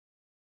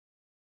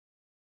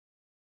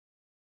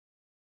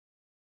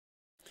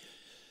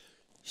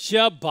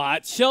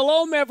Shabbat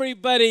Shalom,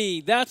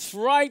 everybody. That's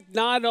right.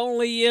 Not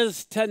only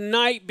is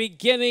tonight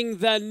beginning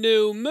the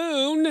new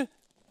moon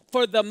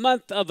for the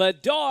month of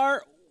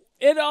Adar,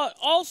 it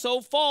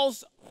also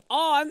falls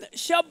on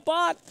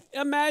Shabbat.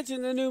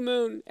 Imagine the new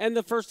moon and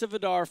the first of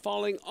Adar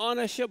falling on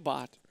a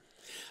Shabbat.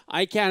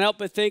 I can't help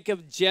but think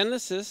of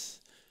Genesis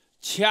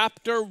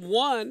chapter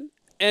 1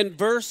 and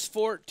verse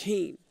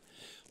 14,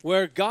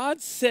 where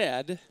God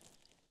said,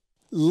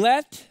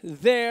 "Let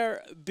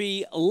there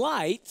be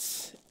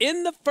lights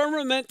in the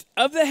firmament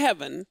of the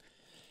heaven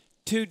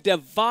to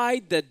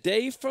divide the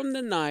day from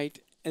the night."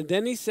 And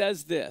then he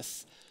says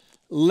this,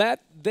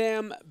 "Let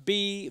them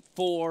be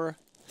for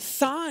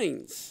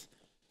signs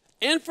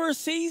and for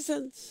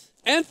seasons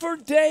and for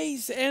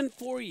days and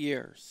for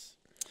years."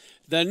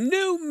 The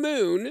new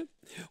moon,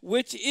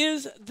 which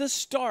is the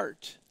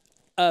start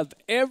of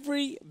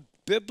every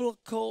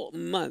biblical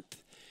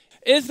month,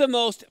 is the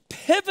most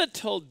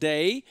pivotal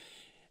day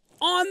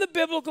on the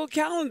biblical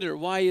calendar.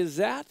 Why is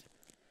that?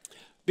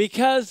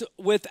 Because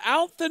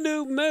without the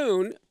new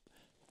moon,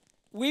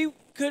 we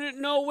couldn't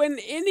know when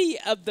any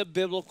of the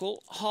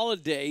biblical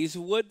holidays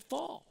would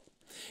fall.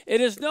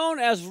 It is known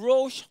as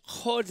Rosh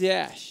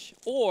Chodesh,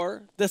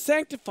 or the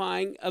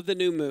sanctifying of the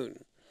new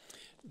moon.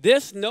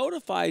 This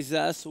notifies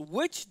us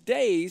which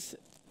days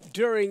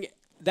during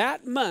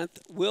that month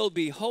will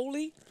be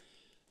holy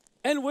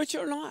and which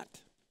are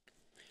not.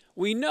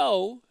 We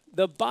know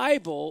the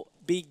Bible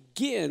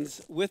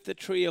begins with the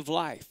tree of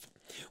life.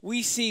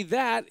 We see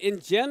that in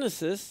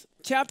Genesis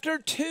chapter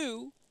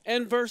 2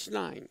 and verse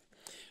 9,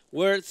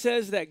 where it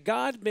says that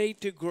God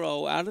made to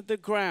grow out of the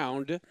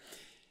ground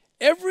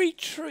every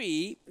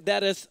tree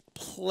that is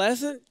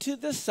pleasant to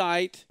the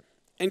sight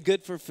and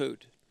good for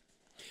food.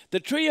 The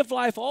tree of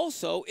life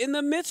also in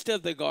the midst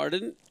of the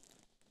garden,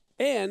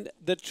 and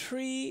the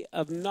tree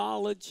of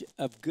knowledge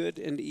of good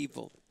and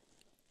evil.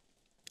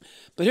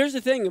 But here's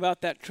the thing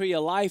about that tree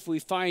of life we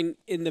find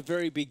in the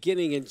very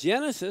beginning in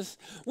Genesis.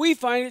 We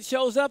find it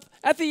shows up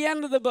at the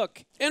end of the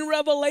book in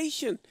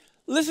Revelation.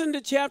 Listen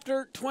to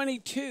chapter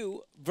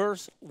 22,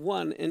 verse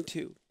 1 and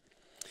 2.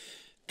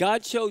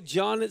 God showed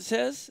John, it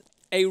says,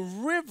 a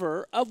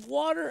river of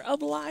water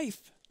of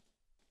life,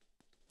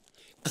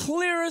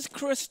 clear as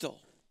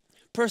crystal,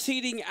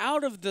 proceeding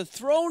out of the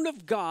throne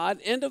of God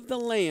and of the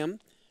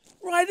Lamb,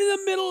 right in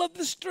the middle of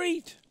the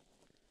street.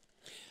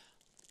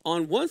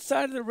 On one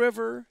side of the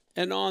river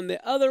and on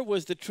the other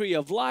was the tree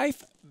of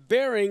life,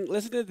 bearing,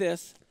 listen to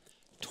this,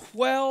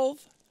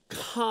 12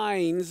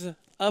 kinds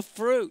of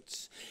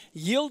fruits,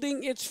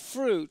 yielding its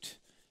fruit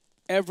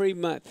every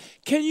month.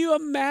 Can you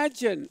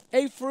imagine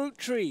a fruit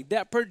tree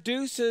that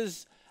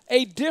produces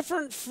a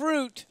different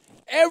fruit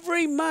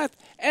every month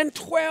and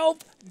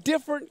 12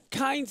 different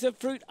kinds of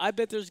fruit? I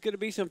bet there's going to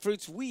be some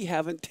fruits we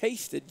haven't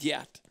tasted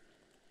yet.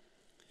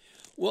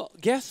 Well,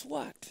 guess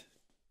what?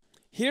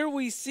 Here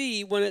we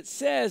see when it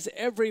says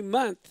every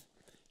month,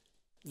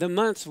 the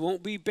months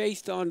won't be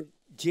based on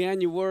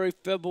January,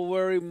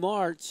 February,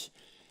 March,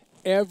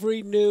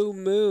 every new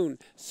moon.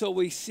 So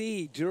we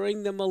see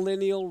during the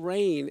millennial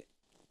reign,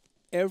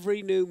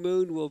 every new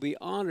moon will be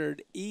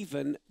honored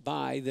even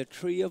by the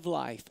tree of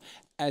life,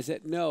 as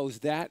it knows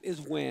that is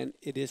when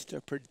it is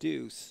to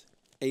produce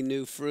a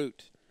new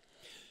fruit.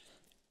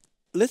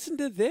 Listen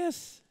to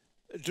this.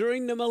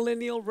 During the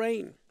millennial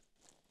reign,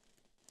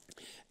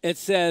 it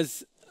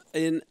says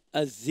in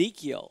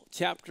Ezekiel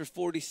chapter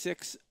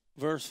 46,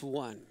 verse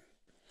 1.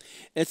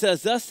 It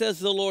says, "Thus says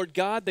the Lord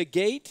God, the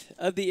gate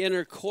of the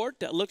inner court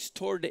that looks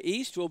toward the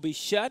east will be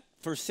shut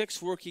for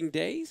 6 working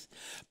days.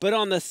 But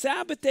on the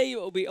Sabbath day it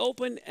will be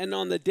open, and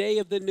on the day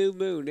of the new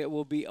moon it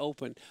will be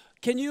open."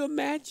 Can you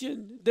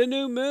imagine? The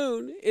new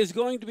moon is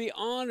going to be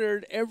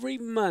honored every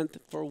month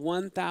for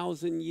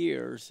 1,000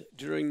 years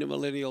during the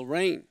millennial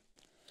reign.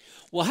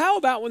 Well, how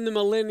about when the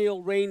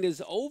millennial reign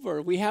is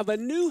over? We have a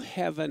new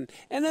heaven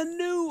and a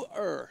new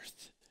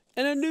earth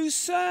and a new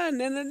sun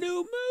and a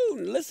new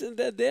moon. Listen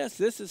to this.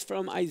 This is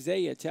from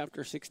Isaiah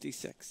chapter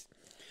 66,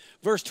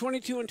 verse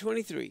 22 and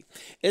 23.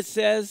 It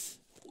says,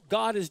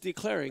 God is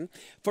declaring,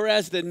 "For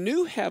as the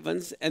new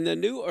heavens and the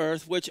new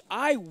earth, which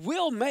I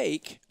will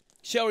make,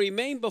 shall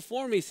remain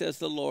before me, says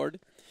the Lord."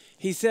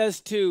 He says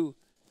to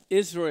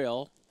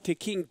Israel, to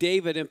King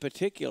David in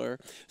particular,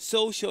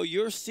 "So shall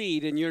your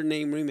seed and your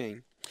name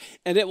remain.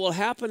 And it will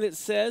happen," it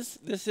says,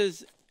 this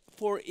is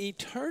for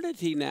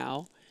eternity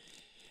now,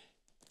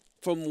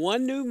 "from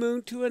one new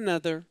moon to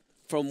another,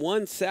 from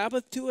one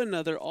Sabbath to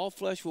another, all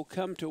flesh will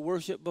come to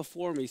worship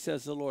before me,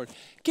 says the Lord."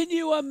 Can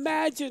you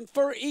imagine?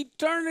 For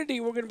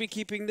eternity, we're going to be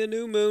keeping the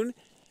new moon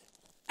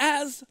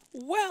as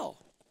well.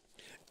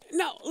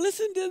 Now,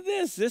 listen to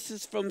this. This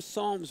is from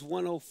Psalms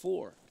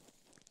 104,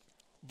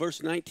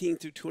 verse 19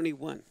 through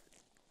 21.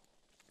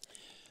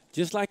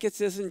 Just like it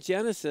says in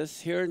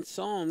Genesis, here in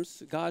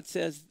Psalms, God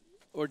says,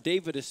 or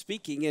David is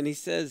speaking, and he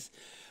says,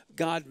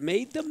 "God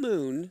made the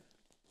moon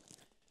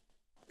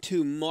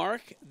to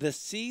mark the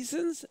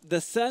seasons.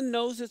 The sun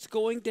knows it's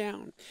going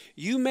down.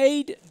 You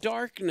made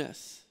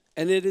darkness,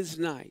 and it is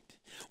night.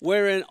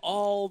 wherein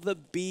all the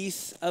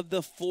beasts of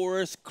the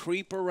forest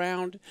creep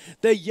around.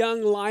 The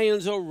young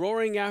lions are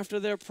roaring after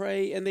their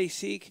prey, and they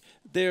seek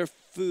their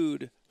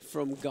food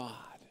from God.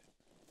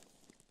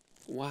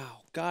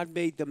 Wow. God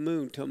made the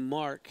moon to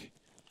mark.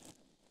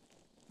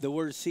 The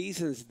word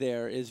seasons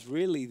there is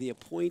really the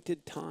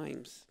appointed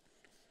times.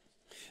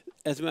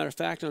 As a matter of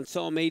fact, on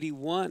Psalm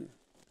 81,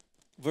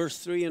 verse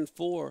 3 and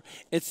 4,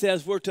 it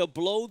says we're to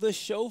blow the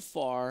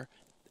shofar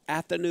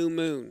at the new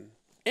moon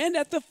and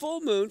at the full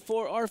moon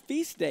for our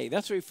feast day.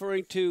 That's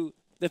referring to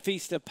the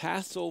Feast of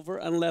Passover,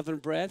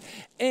 unleavened bread,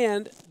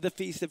 and the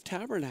Feast of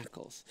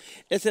Tabernacles.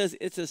 It says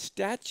it's a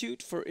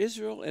statute for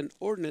Israel and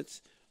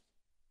ordinance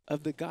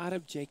of the God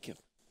of Jacob.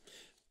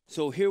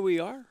 So here we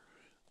are.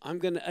 I'm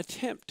going to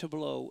attempt to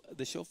blow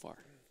the shofar.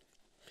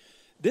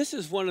 This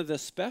is one of the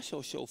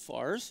special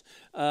shofars.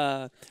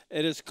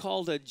 It is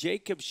called a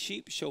Jacob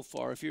sheep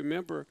shofar. If you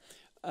remember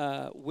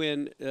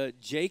when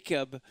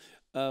Jacob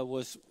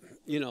was,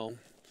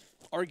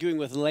 arguing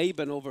with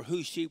Laban over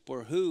whose sheep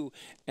were who,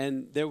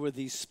 and there were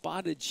these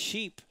spotted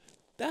sheep.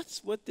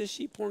 That's what this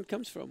sheep horn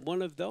comes from,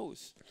 one of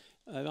those.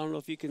 I don't know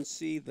if you can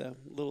see the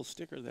little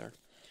sticker there.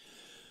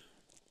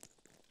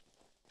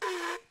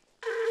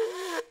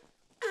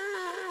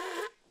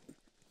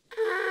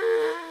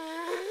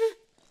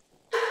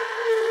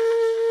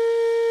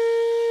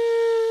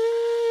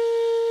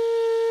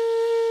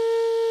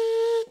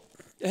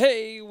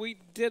 Hey, we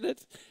did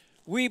it.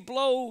 We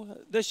blow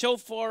the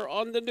shofar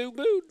on the new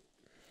moon.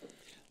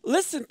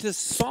 Listen to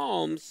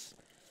Psalms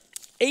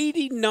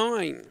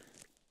 89.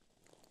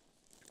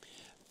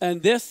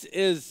 And this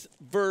is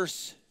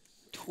verse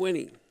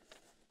 20.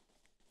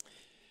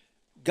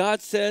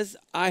 God says,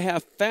 I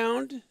have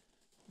found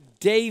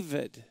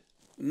David,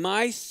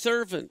 my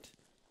servant.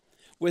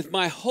 With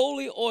my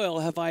holy oil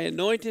have I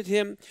anointed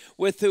him,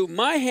 with whom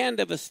my hand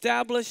have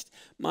established.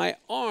 My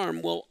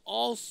arm will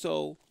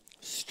also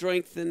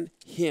strengthen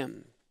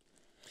him.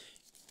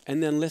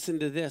 And then listen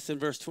to this in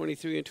verse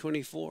 23 and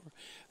 24.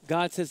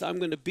 God says, I'm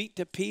going to beat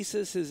to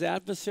pieces his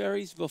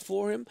adversaries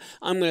before him.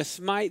 I'm going to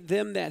smite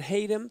them that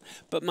hate him.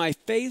 But my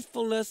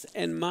faithfulness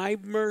and my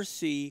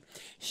mercy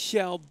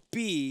shall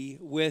be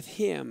with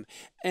him.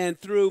 And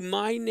through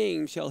my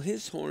name shall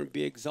his horn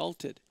be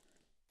exalted.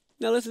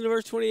 Now listen to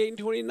verse 28 and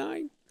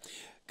 29.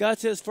 God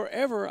says,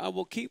 forever I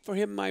will keep for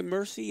him my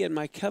mercy, and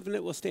my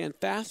covenant will stand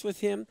fast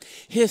with him.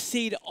 His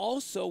seed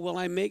also will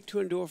I make to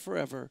endure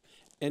forever,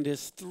 and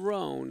his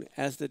throne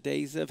as the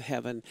days of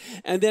heaven.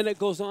 And then it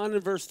goes on in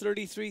verse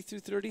 33 through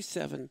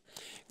 37.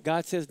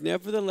 God says,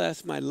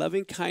 nevertheless, my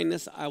loving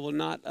kindness I will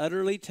not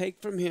utterly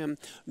take from him,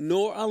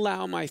 nor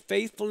allow my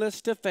faithfulness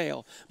to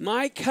fail.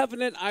 My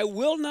covenant I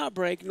will not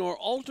break, nor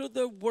alter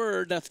the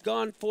word that's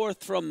gone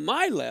forth from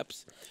my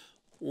lips.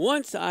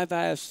 Once I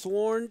have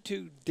sworn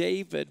to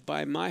David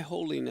by my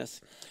holiness,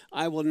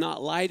 I will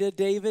not lie to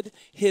David.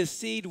 His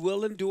seed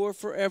will endure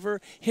forever.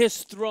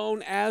 His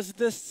throne as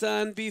the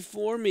sun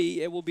before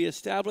me. It will be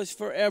established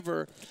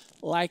forever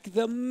like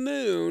the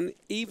moon,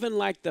 even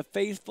like the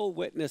faithful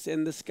witness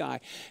in the sky.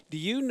 Do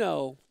you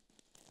know,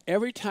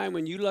 every time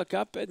when you look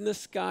up in the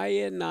sky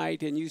at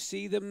night and you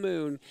see the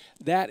moon,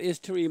 that is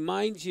to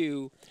remind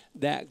you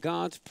that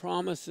God's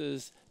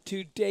promises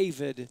to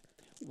David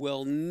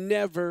will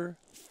never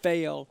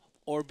fail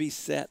or be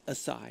set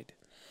aside.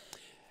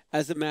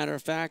 As a matter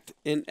of fact,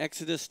 in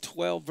Exodus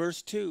 12,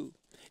 verse 2,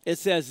 it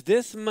says,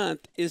 this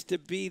month is to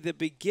be the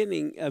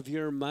beginning of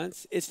your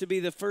months. It's to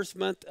be the first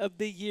month of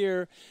the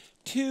year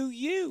to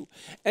you.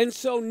 And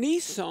so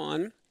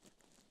Nisan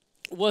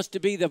was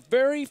to be the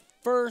very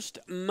first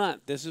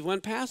month. This is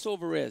when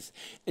Passover is.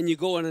 And you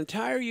go an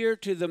entire year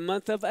to the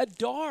month of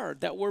Adar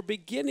that we're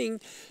beginning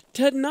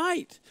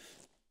tonight.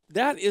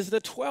 That is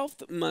the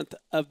 12th month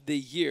of the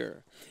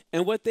year.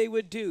 And what they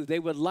would do, they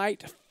would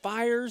light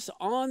fires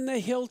on the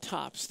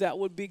hilltops that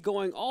would be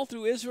going all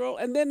through Israel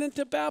and then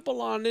into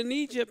Babylon and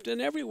Egypt and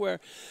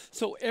everywhere.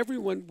 So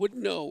everyone would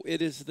know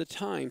it is the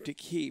time to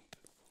keep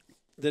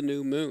the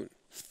new moon.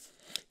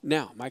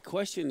 Now, my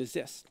question is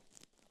this.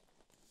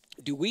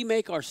 Do we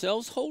make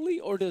ourselves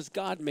holy, or does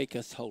God make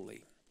us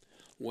holy?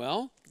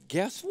 Well,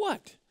 guess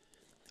what?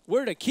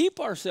 We're to keep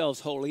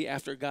ourselves holy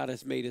after God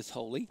has made us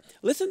holy.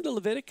 Listen to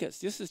Leviticus.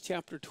 This is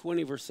chapter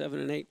 20, verse 7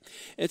 and 8.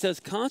 It says,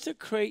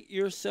 consecrate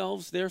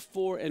yourselves,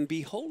 therefore, and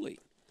be holy.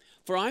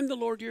 For I'm the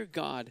Lord your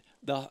God,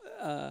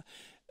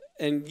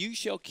 and you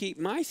shall keep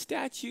my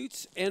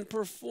statutes and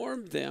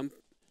perform them.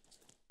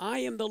 I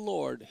am the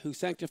Lord who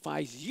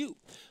sanctifies you.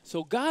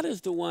 So God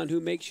is the one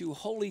who makes you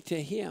holy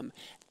to him.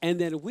 And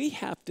then we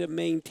have to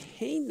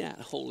maintain that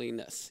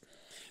holiness.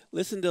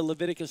 Listen to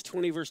Leviticus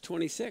 20, verse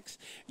 26.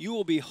 You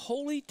will be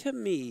holy to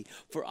me,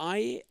 for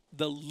I,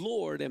 the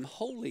Lord, am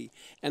holy,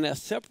 and have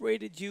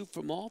separated you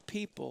from all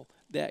people,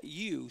 that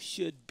you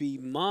should be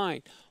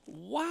mine.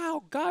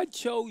 Wow, God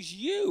chose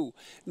you.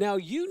 Now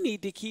you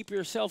need to keep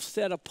yourself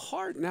set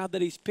apart now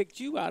that he's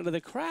picked you out of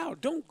the crowd.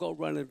 Don't go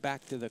running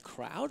back to the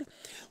crowd.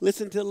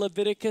 Listen to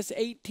Leviticus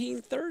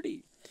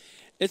 18:30.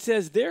 It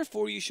says,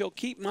 therefore you shall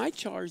keep my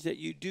charge that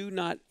you do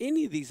not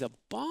any of these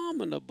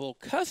abominable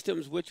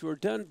customs which were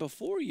done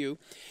before you,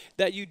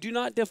 that you do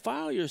not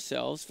defile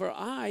yourselves, for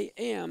I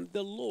am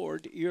the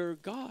Lord your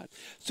God.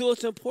 So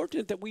it's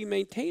important that we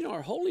maintain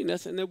our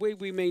holiness, and the way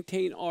we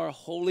maintain our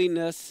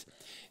holiness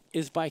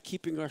is by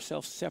keeping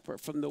ourselves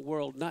separate from the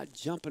world, not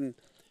jumping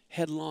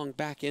headlong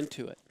back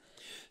into it.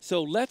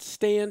 So let's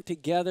stand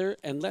together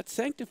and let's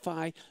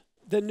sanctify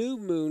the new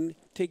moon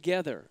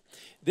together.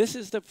 This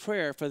is the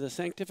prayer for the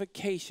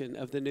sanctification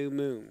of the new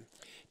moon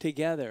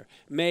together.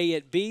 May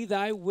it be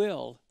thy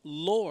will,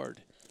 Lord,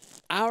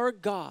 our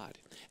God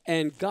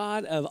and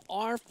God of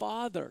our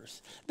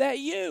fathers, that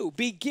you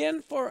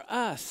begin for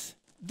us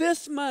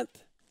this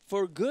month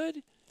for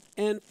good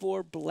and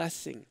for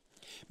blessing.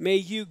 May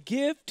you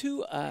give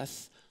to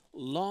us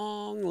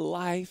long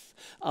life,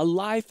 a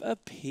life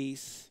of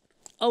peace,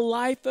 a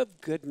life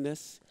of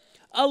goodness,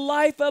 a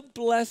life of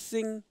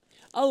blessing,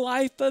 a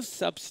life of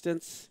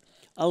substance,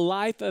 a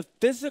life of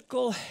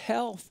physical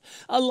health,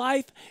 a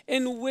life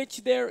in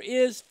which there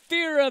is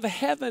fear of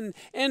heaven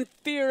and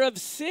fear of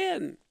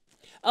sin,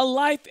 a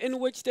life in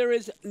which there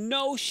is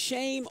no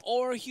shame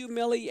or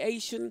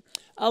humiliation,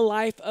 a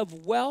life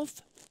of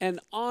wealth and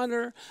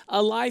honor,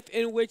 a life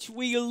in which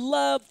we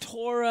love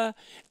Torah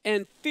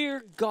and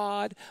fear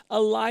God,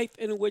 a life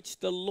in which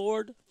the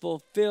Lord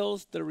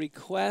fulfills the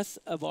requests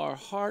of our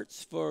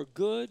hearts for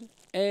good.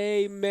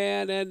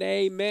 Amen and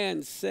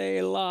amen.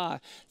 Selah.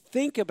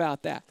 Think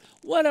about that.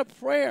 What a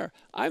prayer.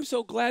 I'm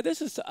so glad.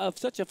 This is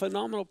such a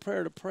phenomenal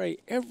prayer to pray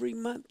every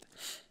month.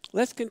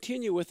 Let's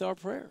continue with our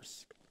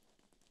prayers.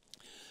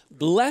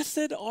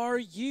 Blessed are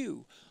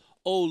you,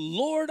 O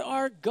Lord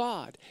our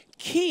God,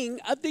 King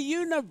of the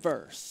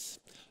universe,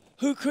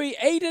 who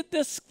created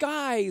the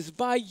skies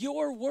by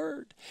your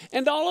word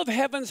and all of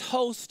heaven's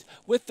host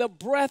with the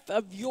breath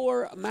of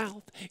your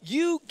mouth.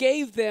 You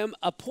gave them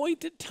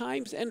appointed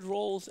times and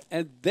roles,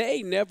 and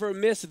they never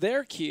miss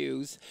their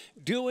cues,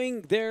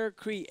 doing their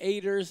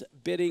creator's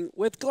bidding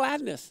with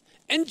gladness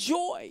and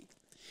joy.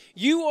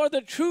 You are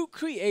the true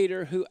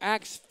creator who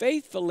acts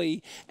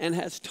faithfully and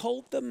has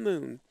told the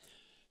moon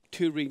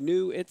to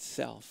renew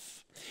itself.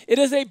 It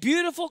is a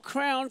beautiful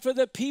crown for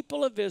the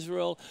people of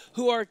Israel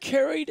who are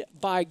carried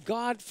by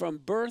God from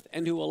birth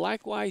and who will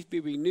likewise be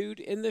renewed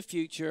in the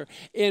future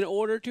in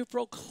order to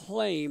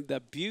proclaim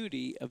the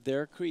beauty of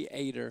their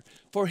Creator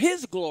for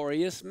his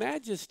glorious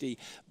majesty.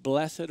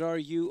 Blessed are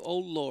you, O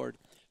Lord,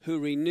 who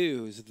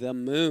renews the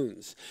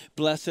moons.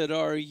 Blessed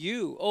are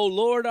you, O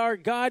Lord our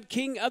God,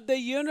 King of the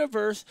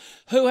universe,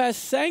 who has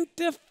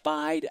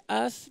sanctified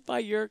us by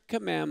your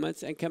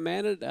commandments and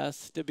commanded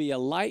us to be a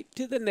light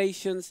to the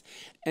nations,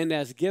 and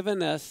has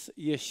given us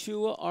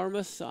Yeshua our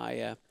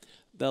Messiah,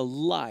 the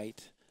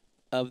light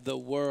of the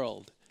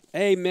world.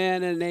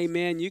 Amen and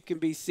amen. You can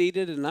be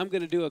seated, and I'm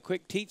going to do a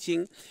quick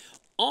teaching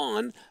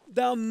on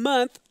the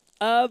month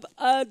of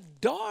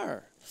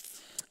Adar.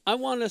 I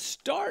want to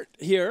start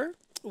here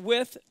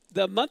with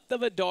the month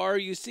of Adar.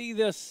 You see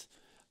this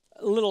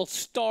little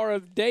Star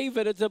of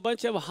David. It's a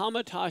bunch of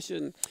Hamantash,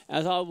 and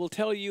as I will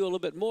tell you a little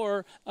bit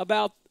more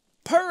about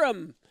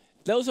Purim.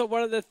 Those are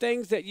one of the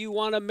things that you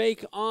want to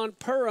make on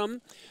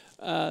Purim,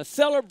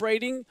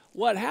 celebrating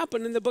what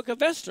happened in the book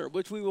of Esther,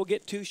 which we will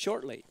get to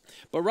shortly.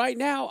 But right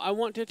now, I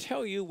want to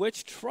tell you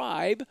which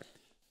tribe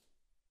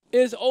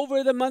is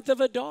over the month of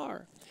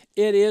Adar.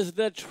 It is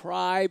the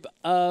tribe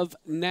of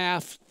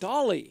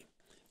Naphtali.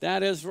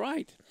 That is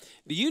right.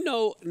 Do you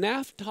know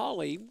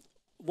Naphtali,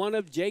 one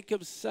of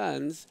Jacob's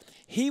sons,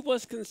 he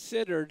was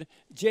considered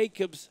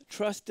Jacob's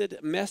trusted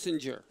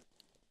messenger.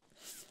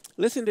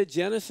 Listen to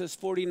Genesis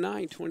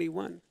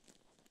 49:21.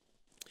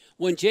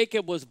 When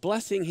Jacob was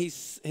blessing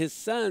his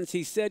sons,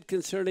 he said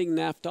concerning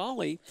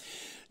Naphtali,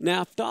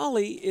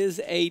 Naphtali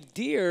is a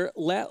deer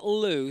let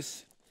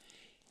loose.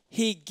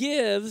 He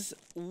gives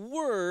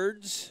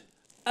words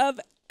of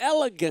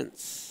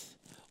elegance.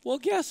 Well,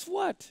 guess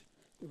what?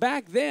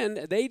 Back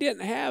then, they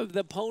didn't have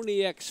the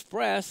Pony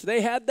Express. They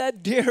had the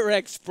Deer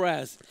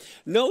Express.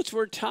 Notes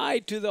were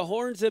tied to the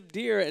horns of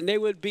deer, and they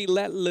would be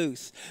let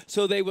loose.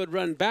 So they would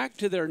run back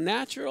to their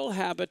natural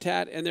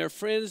habitat, and their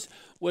friends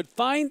would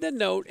find the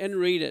note and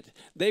read it.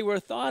 They were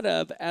thought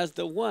of as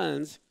the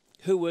ones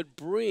who would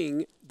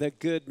bring the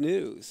good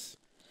news.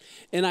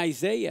 In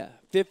Isaiah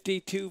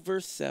 52,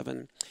 verse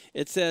 7,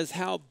 it says,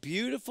 how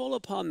beautiful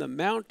upon the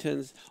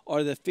mountains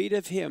are the feet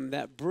of him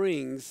that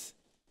brings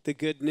the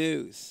good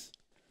news,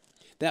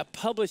 that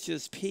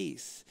publishes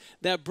peace,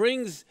 that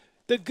brings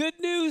the good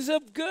news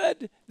of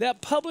good,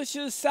 that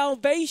publishes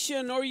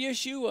salvation or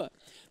Yeshua,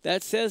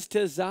 that says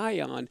to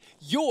Zion,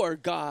 your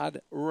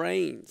God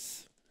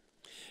reigns.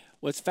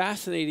 What's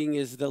fascinating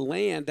is the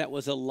land that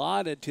was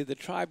allotted to the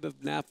tribe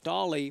of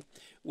Naphtali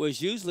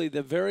was usually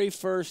the very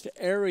first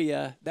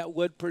area that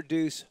would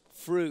produce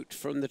fruit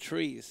from the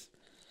trees.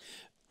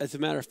 As a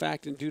matter of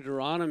fact, in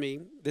Deuteronomy,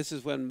 this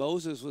is when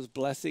Moses was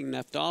blessing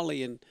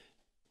Naphtali in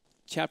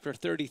chapter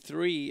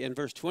 33 and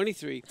verse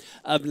 23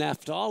 of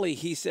Naphtali.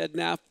 He said,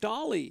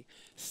 Naphtali,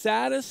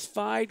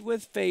 satisfied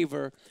with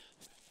favor,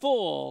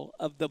 full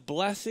of the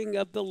blessing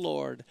of the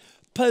Lord,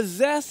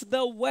 possess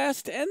the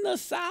west and the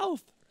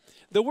south.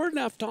 The word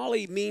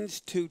Naphtali means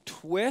to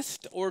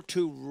twist or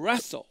to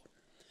wrestle.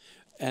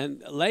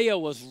 And Leah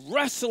was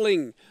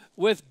wrestling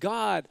with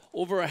God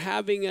over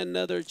having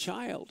another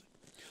child.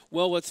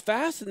 Well, what's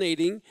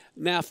fascinating,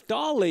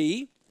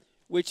 Naphtali,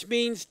 which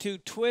means to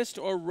twist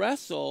or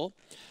wrestle,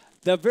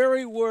 the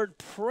very word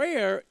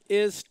prayer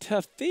is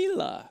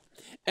tefillah.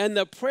 And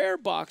the prayer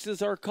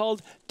boxes are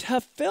called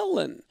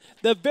tefillin,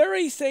 the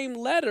very same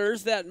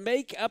letters that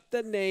make up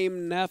the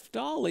name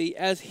Naphtali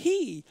as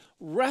he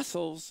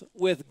wrestles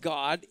with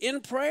God in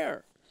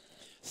prayer.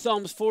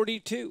 Psalms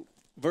 42,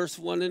 verse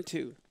 1 and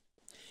 2.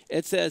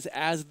 It says,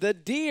 as the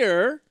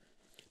deer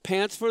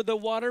pants for the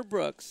water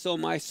brooks, so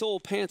my soul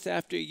pants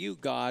after you,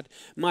 God.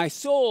 My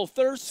soul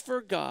thirsts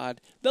for God,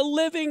 the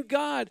living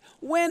God.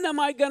 When am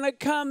I going to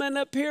come and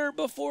appear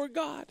before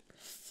God?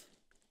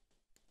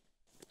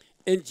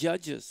 In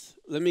Judges,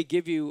 let me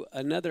give you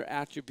another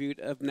attribute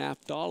of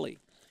Naphtali.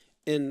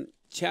 In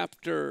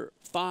chapter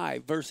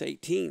 5, verse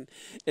 18,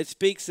 it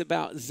speaks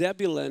about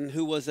Zebulun,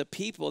 who was a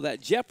people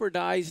that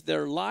jeopardized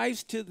their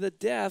lives to the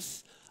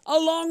deaths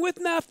along with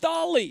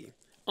Naphtali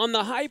on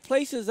the high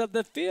places of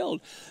the field.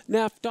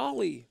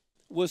 Naphtali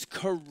was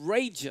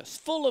courageous,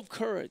 full of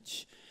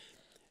courage.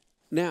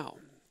 Now,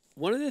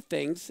 one of the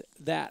things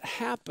that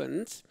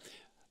happens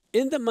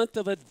in the month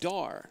of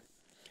Adar,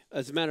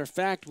 as a matter of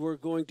fact, we're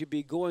going to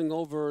be going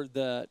over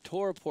the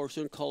Torah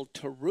portion called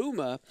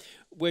Teruma,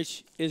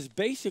 which is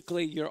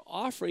basically your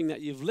offering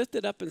that you've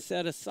lifted up and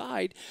set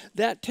aside.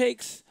 That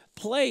takes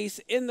place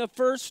in the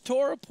first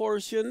Torah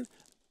portion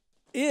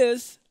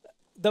is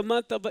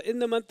in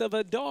the month of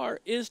Adar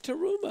is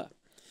Teruma.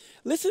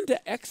 Listen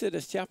to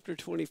Exodus chapter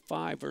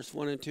 25, verse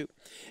 1 and 2.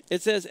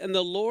 It says, and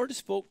the Lord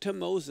spoke to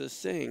Moses,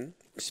 saying,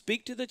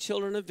 speak to the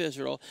children of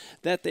Israel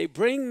that they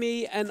bring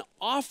me an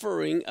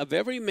offering of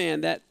every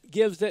man that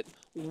gives it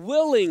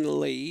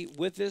willingly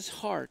with his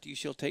heart. You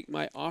shall take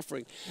my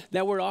offering.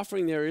 That word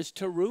offering there is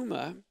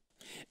teruma,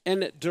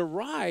 and it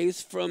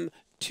derives from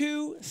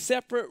two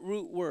separate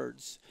root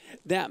words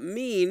that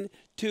mean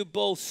to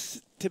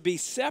both to be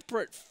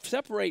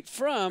separate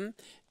from,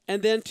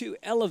 and then to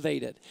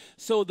elevate it.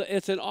 So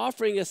it's an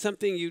offering is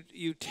something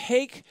you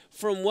take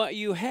from what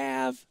you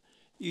have.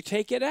 You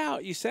take it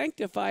out, you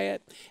sanctify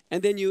it,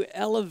 and then you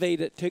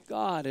elevate it to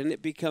God, and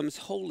it becomes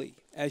holy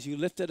as you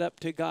lift it up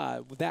to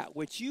God, that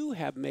which you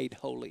have made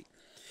holy.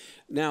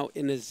 Now,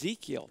 in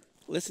Ezekiel,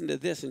 listen to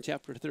this in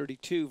chapter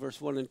 32, verse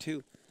 1 and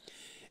 2.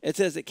 It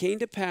says, it came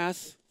to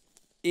pass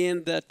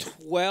in the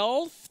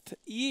 12th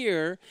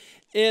year,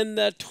 in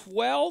the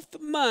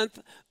 12th month,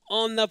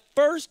 on the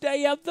first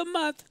day of the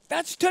month,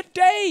 that's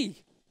today.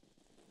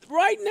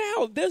 Right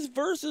now, this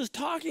verse is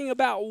talking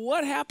about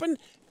what happened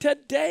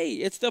today.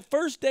 It's the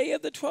first day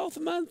of the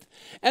 12th month.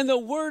 And the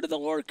word of the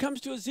Lord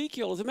comes to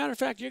Ezekiel. As a matter of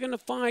fact, you're going to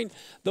find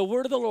the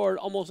word of the Lord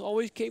almost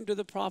always came to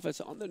the prophets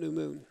on the new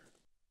moon.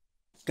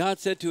 God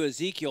said to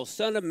Ezekiel,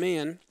 son of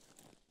man,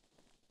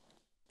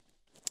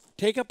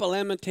 take up a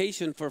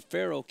lamentation for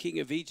Pharaoh, king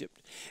of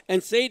Egypt,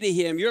 and say to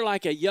him, you're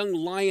like a young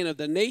lion of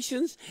the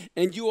nations,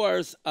 and you are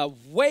as a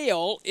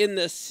whale in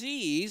the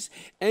seas,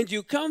 and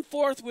you come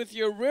forth with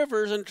your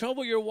rivers and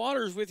trouble your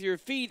waters with your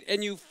feet,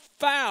 and you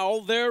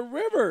foul their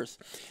rivers.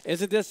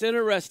 Isn't this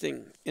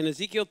interesting? In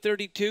Ezekiel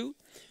 32,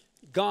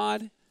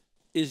 God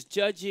is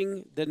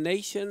judging the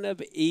nation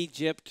of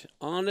Egypt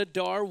on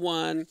Adar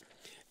 1,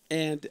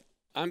 and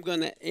I'm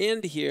going to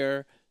end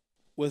here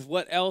with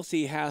what else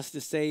he has to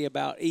say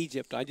about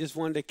Egypt. I just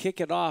wanted to kick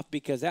it off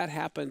because that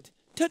happened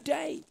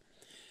today.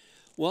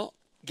 Well,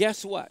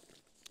 guess what?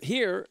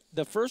 Here,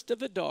 the first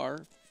of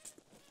Adar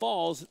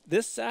falls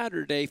this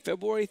Saturday,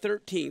 February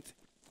 13th,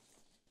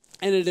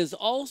 and it is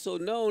also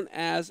known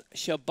as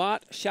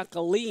Shabbat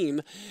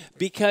Shekalim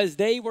because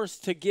they were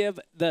to give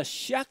the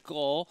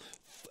shekel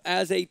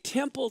as a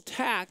temple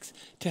tax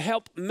to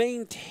help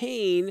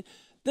maintain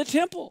the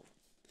temple.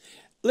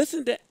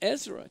 Listen to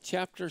Ezra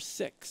chapter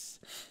 6.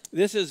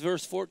 This is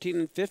verse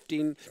 14 and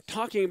 15,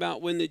 talking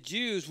about when the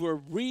Jews were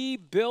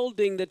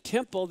rebuilding the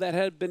temple that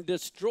had been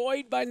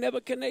destroyed by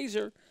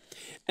Nebuchadnezzar.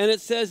 And it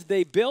says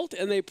they built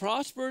and they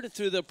prospered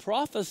through the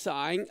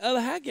prophesying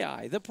of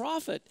Haggai, the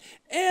prophet,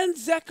 and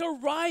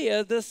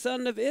Zechariah, the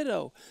son of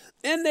Iddo.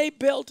 And they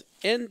built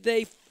and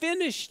they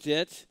finished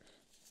it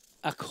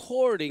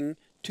according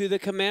to the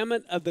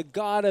commandment of the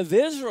God of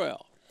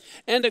Israel,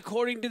 and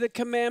according to the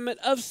commandment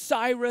of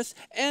Cyrus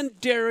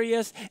and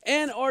Darius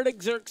and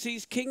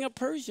Artaxerxes, king of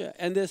Persia.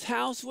 And this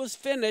house was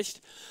finished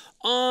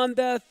on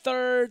the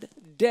 3rd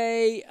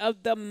day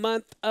of the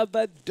month of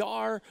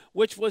Adar,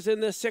 which was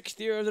in the 6th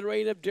year of the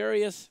reign of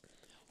Darius.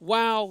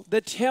 Wow,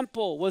 the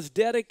temple was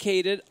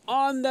dedicated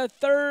on the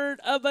 3rd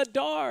of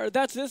Adar.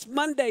 That's this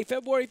Monday,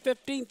 February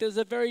 15th, is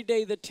the very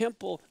day the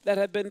temple that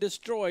had been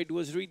destroyed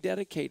was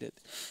rededicated.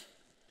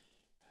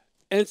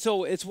 And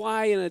so it's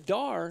why in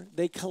Adar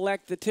they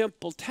collect the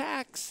temple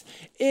tax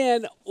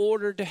in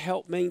order to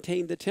help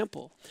maintain the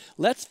temple.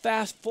 Let's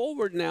fast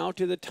forward now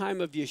to the time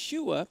of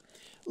Yeshua.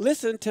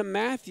 Listen to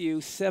Matthew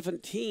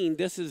 17.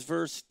 This is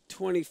verse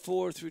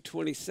 24 through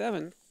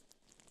 27.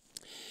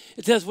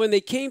 It says, when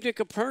they came to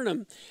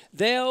Capernaum,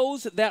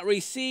 those that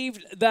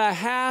received the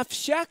half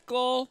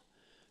shekel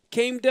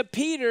came to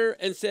Peter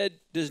and said,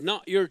 does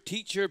not your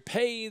teacher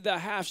pay the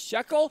half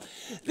shekel?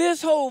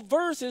 This whole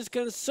verse is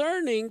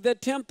concerning the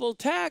temple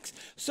tax.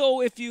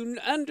 So if you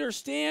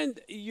understand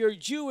your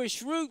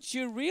Jewish roots,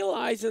 you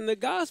realize in the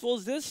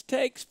Gospels this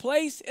takes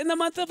place in the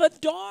month of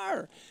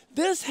Adar.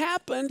 This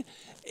happened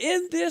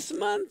in this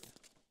month.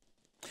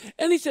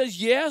 And he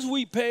says, yes,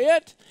 we pay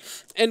it.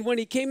 And when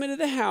he came into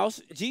the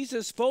house,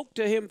 Jesus spoke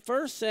to him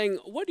first, saying,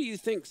 what do you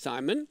think,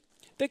 Simon?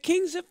 The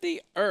kings of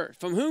the earth,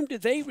 from whom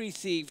did they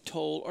receive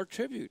toll or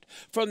tribute?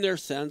 From their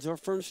sons or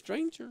from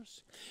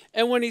strangers?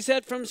 And when he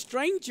said from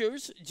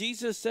strangers,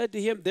 Jesus said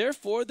to him,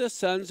 therefore the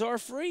sons are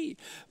free.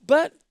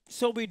 But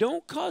so we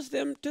don't cause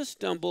them to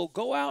stumble,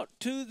 go out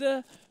to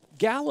the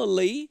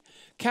Galilee,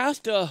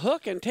 cast a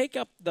hook and take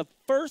up the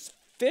first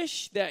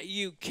fish that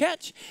you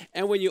catch,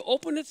 and when you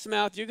open its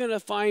mouth, you're going to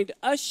find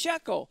a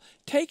shekel.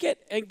 Take it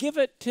and give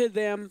it to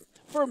them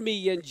for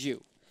me and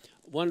you.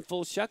 1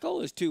 full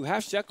shekel is 2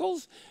 half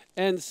shekels.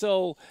 And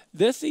so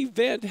this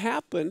event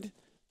happened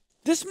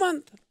this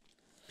month.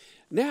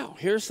 Now,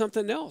 here's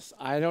something else.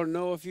 I don't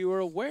know if you were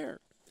aware.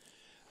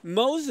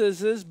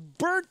 Moses'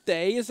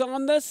 birthday is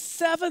on the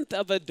 7th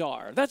of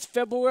Adar. That's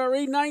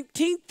February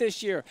 19th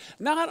this year.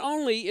 Not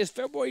only is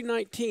February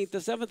 19th, the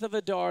 7th of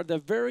Adar, the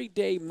very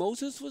day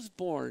Moses was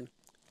born,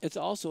 it's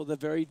also the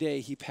very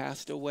day he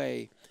passed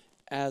away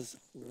as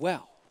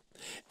well.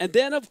 And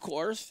then, of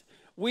course,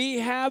 we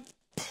have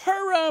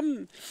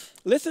Purim.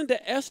 Listen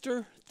to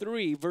Esther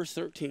 3, verse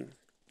 13.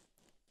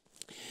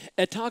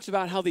 It talks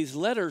about how these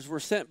letters were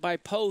sent by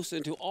post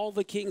into all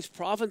the king's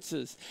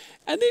provinces.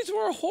 And these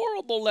were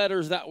horrible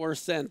letters that were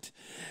sent.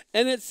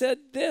 And it said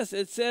this,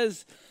 it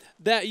says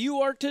that you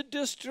are to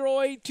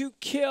destroy, to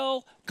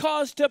kill,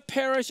 cause to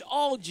perish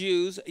all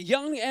Jews,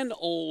 young and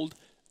old,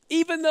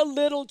 even the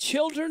little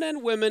children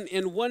and women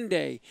in one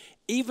day,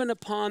 even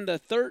upon the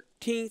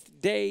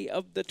 13th day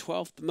of the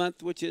 12th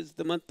month, which is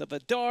the month of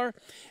Adar,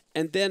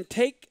 and then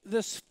take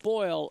the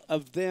spoil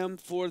of them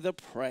for the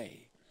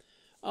prey.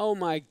 Oh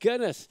my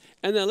goodness.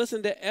 And then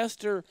listen to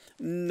Esther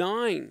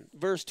 9,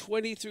 verse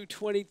 20 through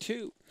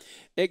 22.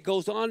 It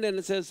goes on and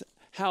it says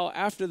how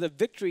after the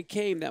victory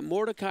came that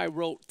Mordecai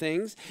wrote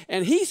things,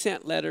 and he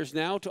sent letters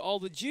now to all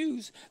the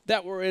Jews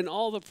that were in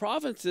all the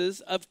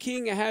provinces of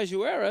King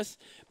Ahasuerus,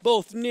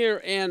 both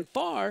near and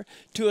far,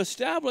 to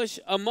establish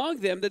among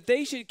them that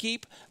they should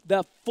keep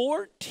the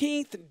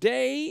 14th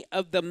day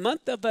of the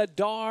month of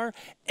Adar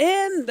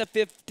and the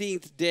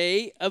 15th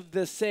day of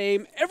the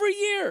same every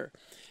year,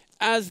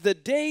 as the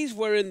days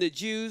wherein the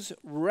Jews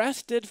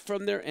rested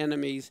from their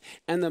enemies,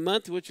 and the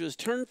month which was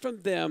turned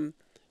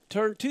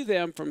to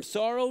them from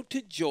sorrow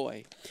to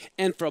joy,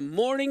 and from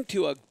mourning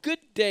to a good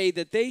day,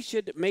 that they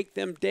should make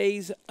them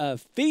days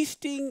of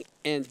feasting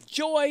and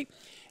joy,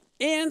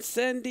 and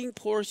sending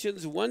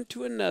portions one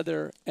to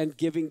another, and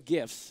giving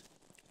gifts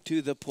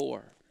to the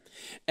poor.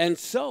 And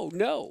so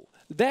know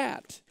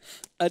that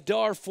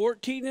Adar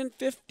 14 and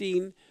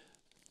 15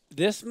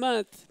 this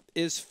month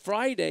is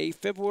Friday,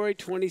 February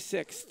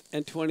 26th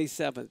and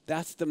 27th.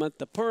 That's the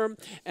month of Purim,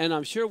 and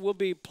I'm sure we'll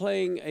be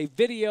playing a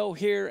video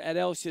here at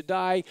El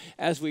Shaddai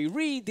as we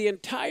read the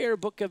entire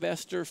book of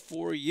Esther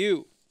for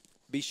you.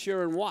 Be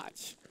sure and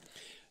watch.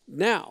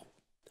 Now,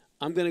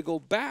 I'm going to go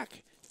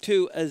back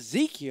to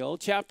Ezekiel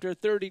chapter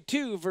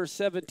 32, verse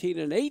 17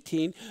 and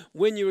 18.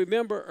 When you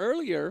remember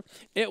earlier,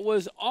 it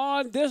was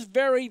on this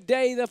very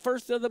day, the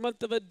first of the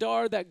month of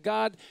Adar, that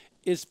God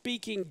is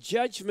speaking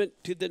judgment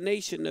to the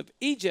nation of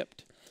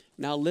Egypt.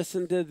 Now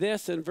listen to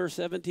this in verse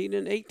 17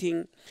 and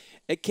 18.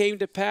 It came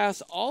to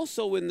pass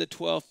also in the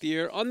 12th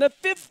year, on the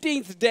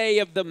 15th day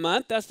of the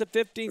month, that's the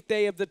 15th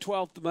day of the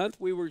 12th month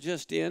we were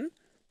just in,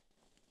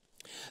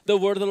 the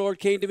word of the Lord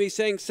came to me,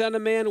 saying, Son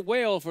of man,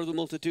 wail for the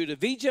multitude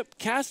of Egypt,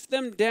 cast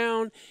them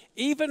down,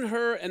 even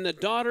her and the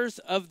daughters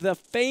of the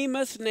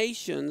famous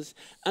nations,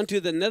 unto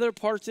the nether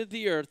parts of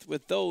the earth,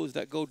 with those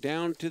that go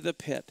down to the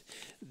pit.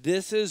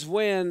 This is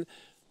when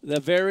the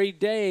very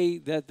day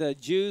that the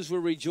Jews were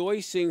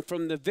rejoicing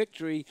from the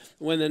victory,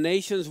 when the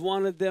nations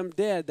wanted them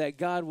dead, that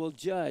God will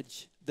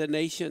judge the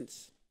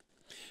nations.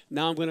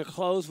 Now I'm going to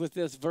close with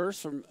this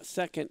verse from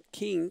 2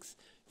 Kings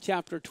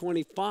chapter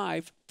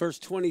 25, verse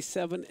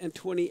 27 and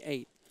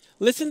 28.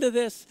 Listen to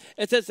this.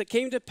 It says, it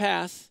came to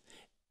pass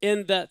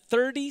in the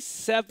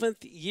 37th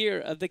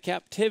year of the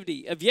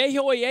captivity of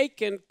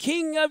Jehoiakim,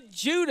 king of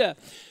Judah.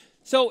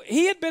 So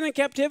he had been in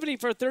captivity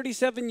for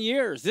 37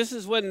 years. This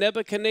is when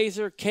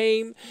Nebuchadnezzar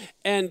came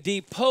and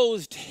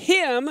deposed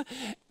him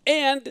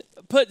and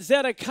put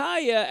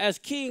Zedekiah as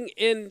king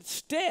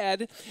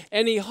instead.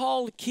 And he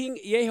hauled King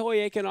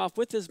Jehoiakim off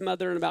with his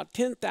mother and about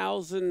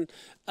 10,000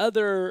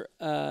 other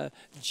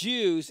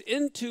Jews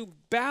into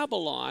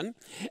Babylon.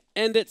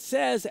 And it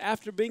says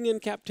after being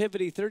in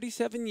captivity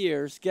 37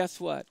 years,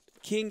 guess what?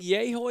 King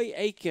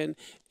Jehoiakim,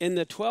 in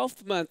the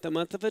 12th month, the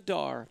month of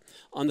Adar,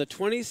 on the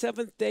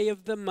 27th day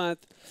of the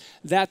month,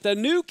 that the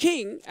new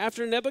king,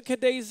 after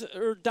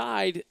Nebuchadnezzar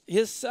died,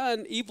 his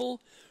son,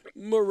 evil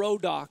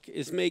Merodach,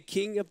 is made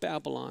king of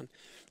Babylon.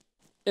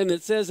 And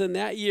it says in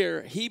that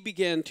year he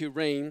began to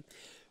reign.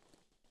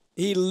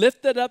 He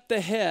lifted up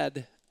the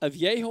head of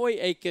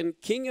Jehoiakim,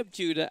 king of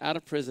Judah, out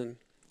of prison.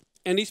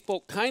 And he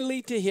spoke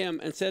kindly to him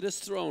and set his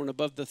throne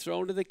above the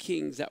throne of the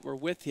kings that were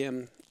with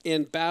him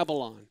in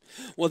Babylon.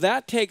 Well,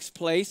 that takes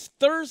place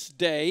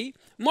Thursday,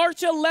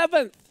 March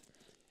 11th.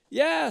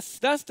 Yes,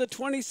 that's the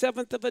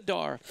 27th of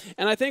Adar.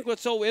 And I think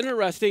what's so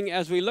interesting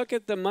as we look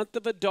at the month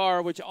of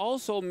Adar, which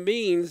also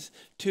means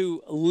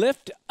to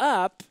lift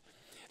up,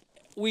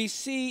 we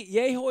see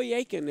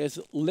Jehoiakim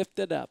is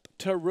lifted up,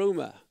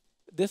 Teruma.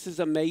 This is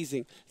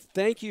amazing.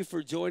 Thank you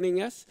for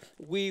joining us.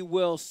 We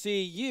will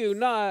see you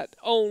not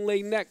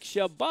only next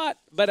Shabbat,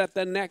 but at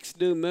the next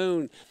new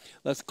moon.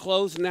 Let's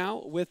close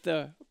now with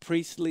the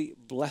priestly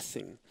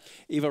blessing.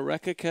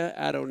 Ivarekaka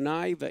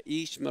Adonai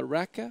v'ish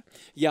mareka,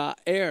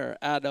 Ya'er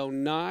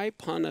Adonai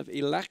panav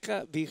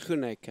ileka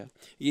v'chuneka,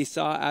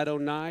 Yisa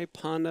Adonai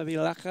panav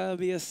ileka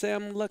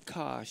v'yasem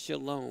laka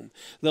shalom.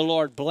 The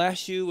Lord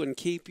bless you and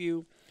keep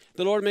you.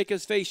 The Lord make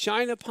his face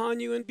shine upon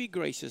you and be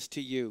gracious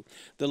to you.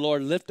 The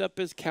Lord lift up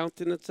his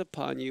countenance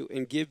upon you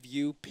and give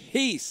you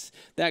peace.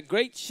 That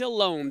great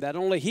shalom that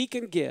only he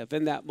can give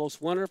in that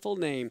most wonderful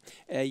name.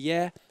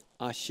 Eyeh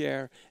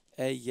Asher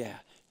Eyeh.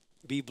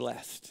 Be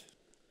blessed.